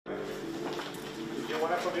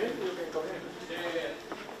from here? You can come in. Yeah.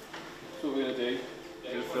 That's what we're going to do.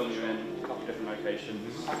 We're going to film you in a couple of different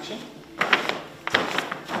locations. Action.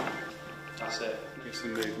 That's it. Get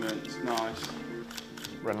some movements. Nice.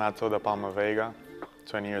 Renato da Palma Veiga,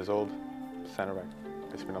 20 years old, centre back.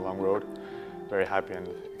 It's been a long road. Very happy and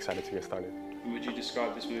excited to get started. Would you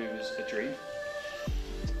describe this move as a dream?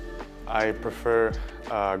 I prefer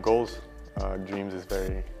goals. Dreams is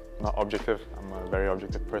very not objective. I'm a very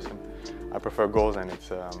objective person. I prefer goals, and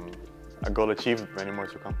it's a goal achieved, many more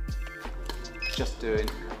to come. Just doing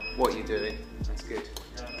what you're doing. That's good.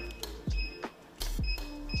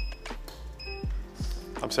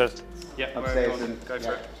 Upstairs. Yeah, Upstairs go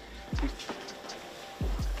for it.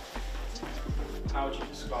 How would you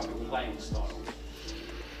describe your playing style?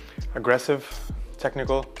 Aggressive,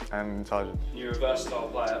 technical, and intelligent. You're a versatile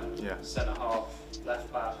player. Yeah. Centre half,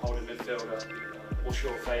 left back, holding midfielder. What's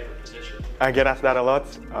your favourite position? I get asked that a lot,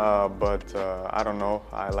 but I don't know.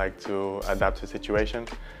 I like to adapt to the situation.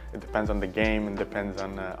 It depends on the game and depends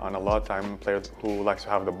on a lot. I'm a player who likes to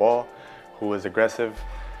have the ball, who is aggressive,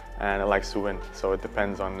 and likes to win. So it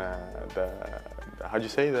depends on how do you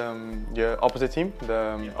say, the opposite team,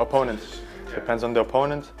 the opponent. Yeah. Depends on the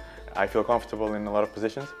opponent. I feel comfortable in a lot of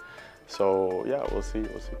positions. So yeah, we'll see.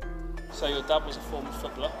 So your dad was a former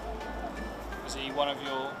footballer. Was he one of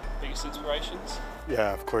your biggest inspirations?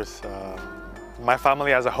 Yeah, of course. My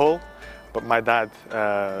family as a whole, but my dad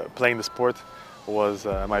playing the sport was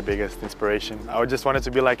my biggest inspiration. I just wanted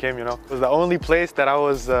to be like him, you know. It was the only place that I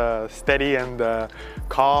was steady and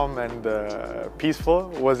calm and peaceful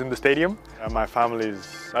was in the stadium. My family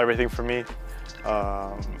is everything for me.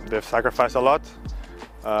 They've sacrificed a lot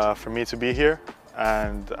for me to be here,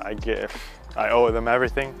 and I owe them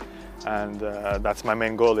everything, and that's my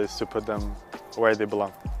main goal, is to put them where they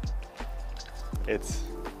belong. It's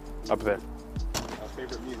up there. Our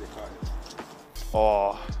favourite music artist?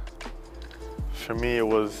 Oh, for me it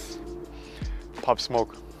was Pop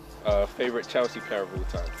Smoke. Favourite Chelsea player of all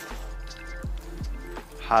time?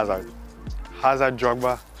 Hazard,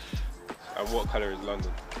 Drogba. And what colour is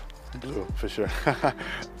London? Blue, for sure.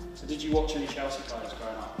 So did you watch any Chelsea players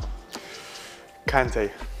growing up? Kante.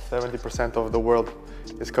 70% of the world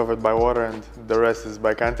is covered by water and the rest is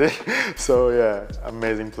by Kante. So yeah,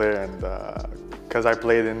 amazing player, and because I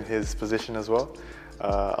played in his position as well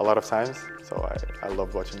a lot of times, so I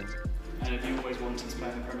love watching him. And have you always wanted to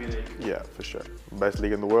play in the Premier League? Yeah, for sure. Best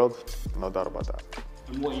league in the world, no doubt about that.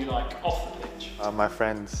 And what you like off the pitch? My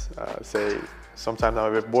friends say sometimes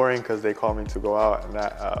I'm a bit boring because they call me to go out and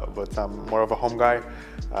that, but I'm more of a home guy,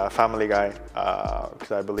 family guy,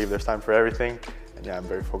 because I believe there's time for everything. And yeah, I'm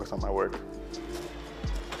very focused on my work.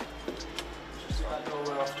 Just that door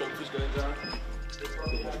where our strength is going down.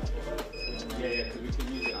 Yeah, because we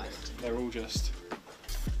can use it. They're all just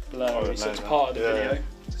blurry. Oh, So it's part of the video. Yeah.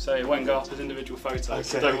 So it won't go up as individual photos, Okay.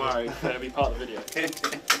 so don't worry, it'll be part of the video.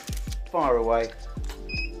 Far away.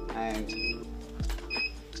 And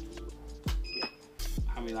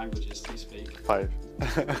How many languages do you speak? 5.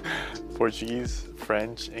 Portuguese,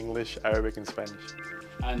 French, English, Arabic, and Spanish.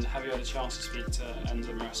 And have you had a chance to speak to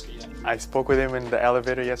Enzo Maresca yet? I spoke with him in the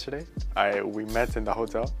elevator yesterday. We met in the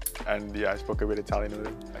hotel, and yeah, I spoke a bit Italian with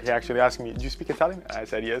him. He actually asked me, "Do you speak Italian?" I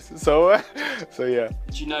said yes. So yeah.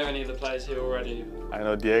 Do you know any of the players here already? I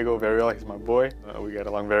know Diego very well. He's my boy. We get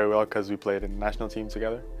along very well because we played in the national team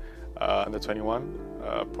together, under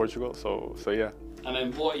 21, Portugal. So yeah. And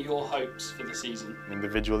then what are your hopes for the season?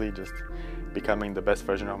 Individually, just becoming the best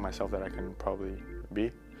version of myself that I can probably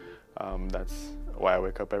be. That's why I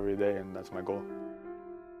wake up every day, and that's my goal.